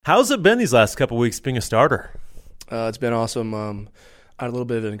How's it been these last couple weeks being a starter? It's been awesome. I had a little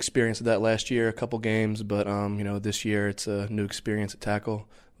bit of an experience of that last year, a couple games, but this year it's a new experience at tackle.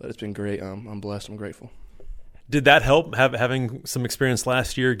 But it's been great. I'm blessed. I'm grateful. Did that help having some experience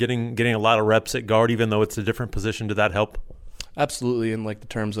last year, getting a lot of reps at guard, even though it's a different position? Did that help? Absolutely, in like the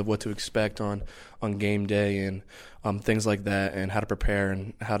terms of what to expect on game day and things like that, and how to prepare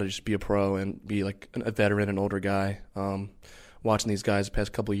and how to just be a pro and be like a veteran, an older guy. Watching these guys the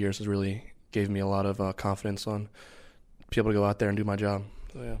past couple of years has really gave me a lot of confidence on be able to go out there and do my job.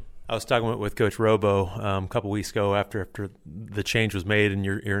 So, yeah. I was talking with Coach Robo a couple weeks ago after the change was made and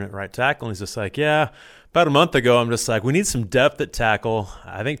you're in at right tackle, and he's just like, yeah, about a month ago, I'm just like, we need some depth at tackle.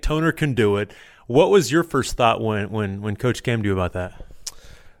 I think Toner can do it. What was your first thought when Coach came to you about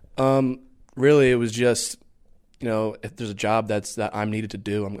that? Really, it was just, if there's a job that I'm needed to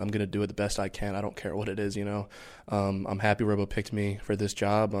do, I'm going to do it the best I can. I don't care what it is, I'm happy Robo picked me for this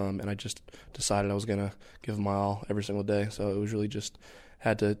job, and I just decided I was going to give my all every single day. So it was really just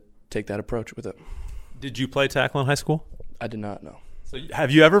had to take that approach with it. Did you play tackle in high school? I did not, no. So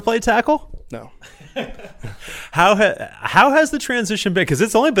have you ever played tackle? No. How has the transition been? Because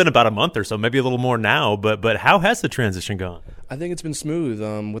it's only been about a month or so, maybe a little more now, but how has the transition gone? I think it's been smooth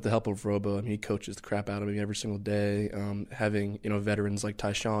with the help of Robo. I mean, he coaches the crap out of me every single day. Having veterans like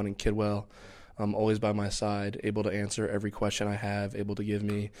Tyshawn and Kidwell always by my side, able to answer every question I have, able to give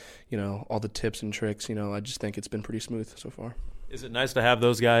me all the tips and tricks. I just think it's been pretty smooth so far. Is it nice to have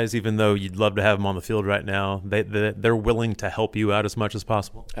those guys, even though you'd love to have them on the field right now? They're willing to help you out as much as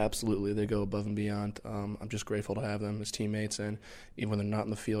possible? Absolutely. They go above and beyond. I'm just grateful to have them as teammates, and even when they're not in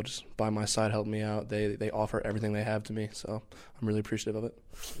the field, just by my side helping me out, they offer everything they have to me, so I'm really appreciative of it.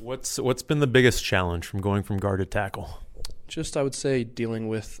 What's been the biggest challenge from going from guard to tackle? Just, I would say, dealing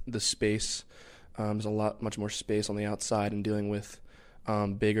with the space. There's much more space on the outside, and dealing with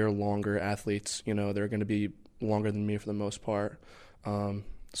bigger, longer athletes. They're going to be longer than me for the most part.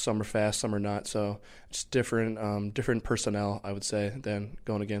 Some are fast, some are not. So it's different personnel, I would say, than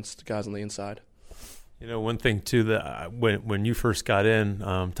going against guys on the inside. One thing too that when you first got in,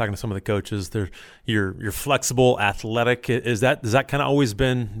 talking to some of the coaches, you're flexible, athletic. Does that kind of always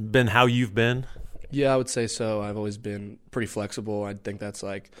been how you've been? Yeah, I would say so. I've always been pretty flexible. I think that's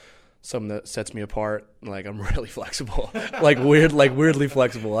like something that sets me apart. Like, I'm really flexible, weirdly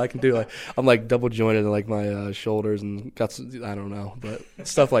flexible. I can do I'm like double jointed in like my shoulders and got I don't know, but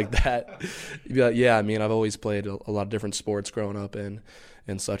stuff like that. Yeah, I mean, I've always played a lot of different sports growing up and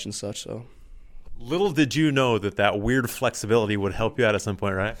such and such. So little did you know that weird flexibility would help you out at some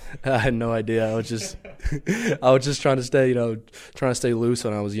point, right? I had no idea. I was just trying to stay loose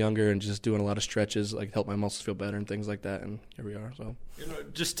when I was younger and just doing a lot of stretches, like help my muscles feel better and things like that. And here we are. So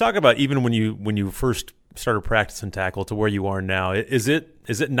just talk about even when you first started practicing tackle to where you are now. Is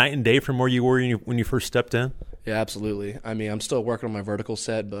it night and day from where you were when you first stepped in? Yeah, absolutely. I mean, I'm still working on my vertical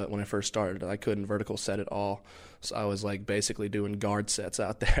set, but when I first started, I couldn't vertical set at all. So I was like basically doing guard sets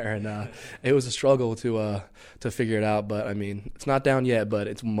out there, and it was a struggle to figure it out. But I mean, it's not down yet, but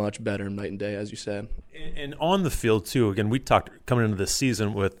it's much better night and day, as you said. And on the field too. Again, we talked coming into this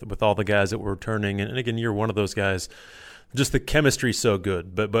season with all the guys that were returning, and again, you're one of those guys. Just the chemistry's so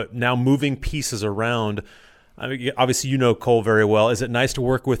good, but now moving pieces around. I mean, obviously, Cole very well. Is it nice to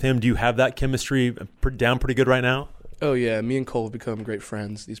work with him? Do you have that chemistry down pretty good right now? Oh, yeah. Me and Cole have become great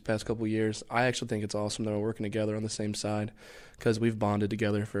friends these past couple of years. I actually think it's awesome that we're working together on the same side because we've bonded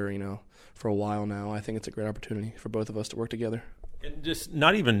together for a while now. I think it's a great opportunity for both of us to work together. And just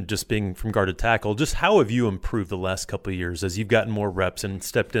not even just being from guard to tackle, just how have you improved the last couple of years as you've gotten more reps and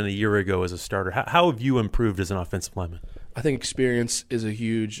stepped in a year ago as a starter? How have you improved as an offensive lineman? I think experience is a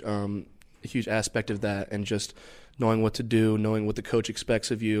huge aspect of that, and just knowing what to do, knowing what the coach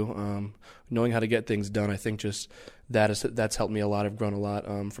expects of you, knowing how to get things done. I think just that's helped me a lot. I've grown a lot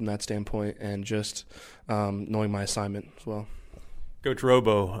from that standpoint, and just knowing my assignment as well. Coach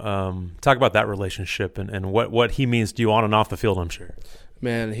Robo, talk about that relationship and what he means to you on and off the field, I'm sure.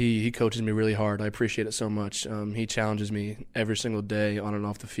 Man, he coaches me really hard. I appreciate it so much. He challenges me every single day on and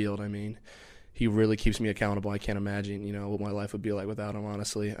off the field. I mean, he really keeps me accountable. I can't imagine, what my life would be like without him,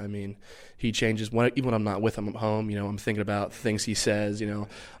 honestly. I mean, he changes. Even when I'm not with him at home, I'm thinking about things he says,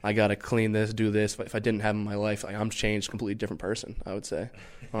 I got to clean this, do this. If I didn't have him in my life, I'm changed, completely different person, I would say,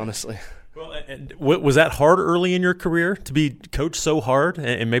 honestly. Well, and was that hard early in your career to be coached so hard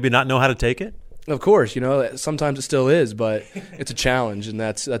and maybe not know how to take it? Of course, sometimes it still is, but it's a challenge, and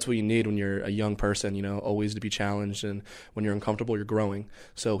that's what you need when you're a young person, always to be challenged, and when you're uncomfortable, you're growing.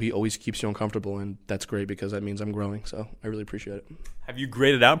 So he always keeps you uncomfortable, and that's great because that means I'm growing, so I really appreciate it. Have you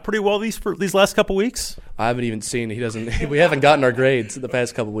graded out pretty well these last couple weeks? I haven't even seen it. We haven't gotten our grades the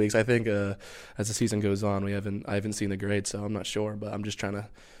past couple weeks. I think as the season goes on, I haven't seen the grades, so I'm not sure, but I'm just trying to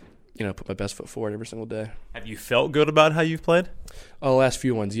put my best foot forward every single day. Have you felt good about how you've played? Oh, the last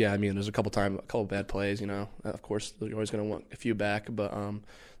few ones, yeah. I mean, there's a couple bad plays, Of course, you're always going to want a few back, but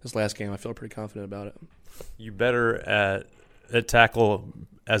this last game, I feel pretty confident about it. You better at tackle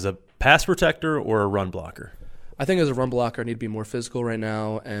as a pass protector or a run blocker? I think as a run blocker, I need to be more physical right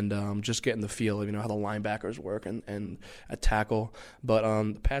now and just get in the feel of how the linebackers work and at tackle.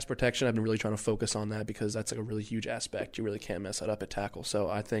 But pass protection, I've been really trying to focus on that because that's a really huge aspect. You really can't mess that up at tackle. So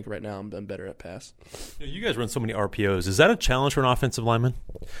I think right now I'm better at pass. You guys run so many RPOs. Is that a challenge for an offensive lineman?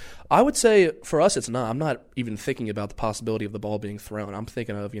 I would say for us it's not. I'm not even thinking about the possibility of the ball being thrown. I'm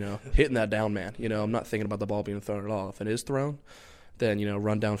thinking of hitting that down man. I'm not thinking about the ball being thrown at all. If it is thrown, then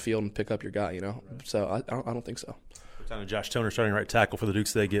run downfield and pick up your guy. So I don't think so. Josh Toner starting right tackle for the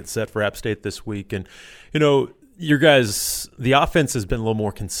Dukes. They get set for App State this week, and your guys, the offense has been a little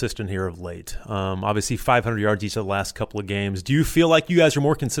more consistent here of late. Obviously, 500 yards each of the last couple of games. Do you feel like you guys are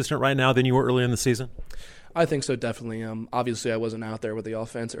more consistent right now than you were earlier in the season? I think so, definitely. Obviously, I wasn't out there with the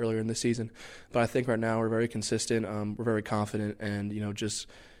offense earlier in the season, but I think right now we're very consistent. We're very confident, and just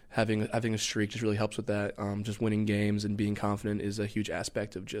having a streak just really helps with that. Just winning games and being confident is a huge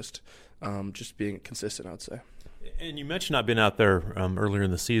aspect of just being consistent, I would say. And you mentioned not being out there earlier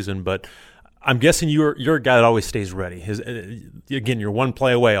in the season, but I'm guessing you're a guy that always stays ready. Again, you're one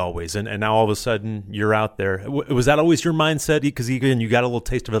play away always, and now all of a sudden you're out there. Was that always your mindset? Because again, you got a little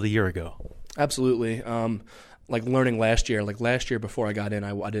taste of it a year ago. Absolutely. Learning last year, before I got in,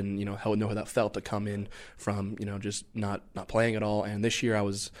 I didn't know how that felt to come in from just not playing at all. And this year I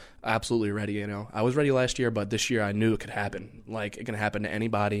was absolutely ready. I was ready last year, but this year I knew it could happen. It can happen to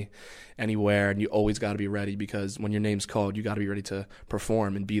anybody, anywhere, and you always got to be ready because when your name's called, you got to be ready to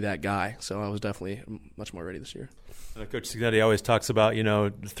perform and be that guy. So I was definitely much more ready this year. Coach Signetti always talks about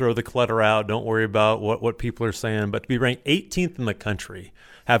throw the clutter out, don't worry about what people are saying, but to be ranked 18th in the country,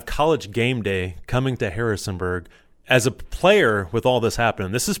 have College Game Day coming to Harrisonburg as a player with all this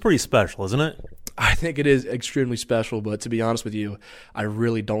happening. This is pretty special, isn't it? I think it is extremely special, but to be honest with you, I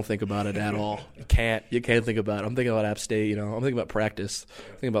really don't think about it at all. You can't think about it. I'm thinking about App State, I'm thinking about practice.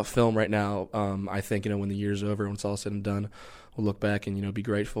 I'm thinking about film right now. I think, when the year's over, when it's all said and done, we'll look back and, be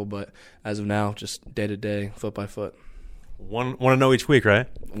grateful. But as of now, just day to day, foot by foot. 1-0 each week, right?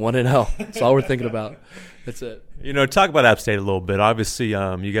 1-0. That's all we're thinking about. That's it. Talk about App State a little bit. Obviously,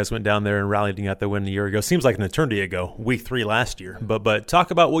 you guys went down there and rallied and got the win a year ago. Seems like an eternity ago, week 3 last year. But talk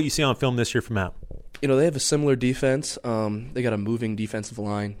about what you see on film this year from App. They have a similar defense. They got a moving defensive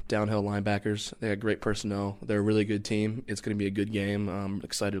line, downhill linebackers. They got great personnel. They're a really good team. It's going to be a good game. I'm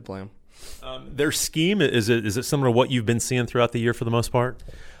excited to play them. Their scheme, is it similar to what you've been seeing throughout the year for the most part?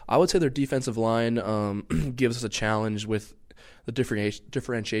 I would say their defensive line gives us a challenge with the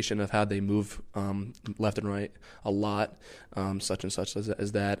differentiation of how they move left and right a lot, such and such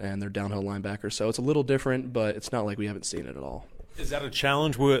as that, and their downhill linebackers. So it's a little different, but it's not like we haven't seen it at all. Is that a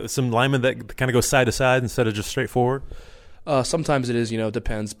challenge with some linemen that kind of go side to side instead of just straight forward? Sometimes it is, it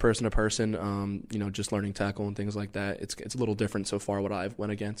depends person to person, just learning tackle and things like that. It's a little different so far what I've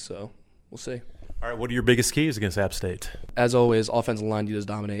went against, so we'll see. All right, what are your biggest keys against App State? As always, offensive line, you just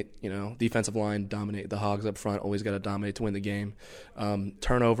dominate. Defensive line, dominate. The Hogs up front always got to dominate to win the game.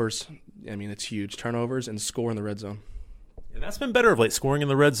 Turnovers, it's huge. Turnovers and score in the red zone. And that's been better of late. Scoring in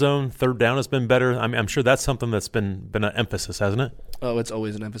the red zone, third down has been better. I'm sure that's something that's been an emphasis, hasn't it? Oh, it's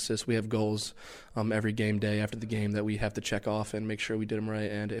always an emphasis. We have goals every game day after the game that we have to check off and make sure we did them right.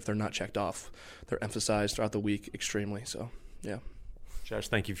 And if they're not checked off, they're emphasized throughout the week extremely. So, yeah. Josh,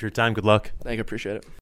 thank you for your time. Good luck. Thank you. Appreciate it.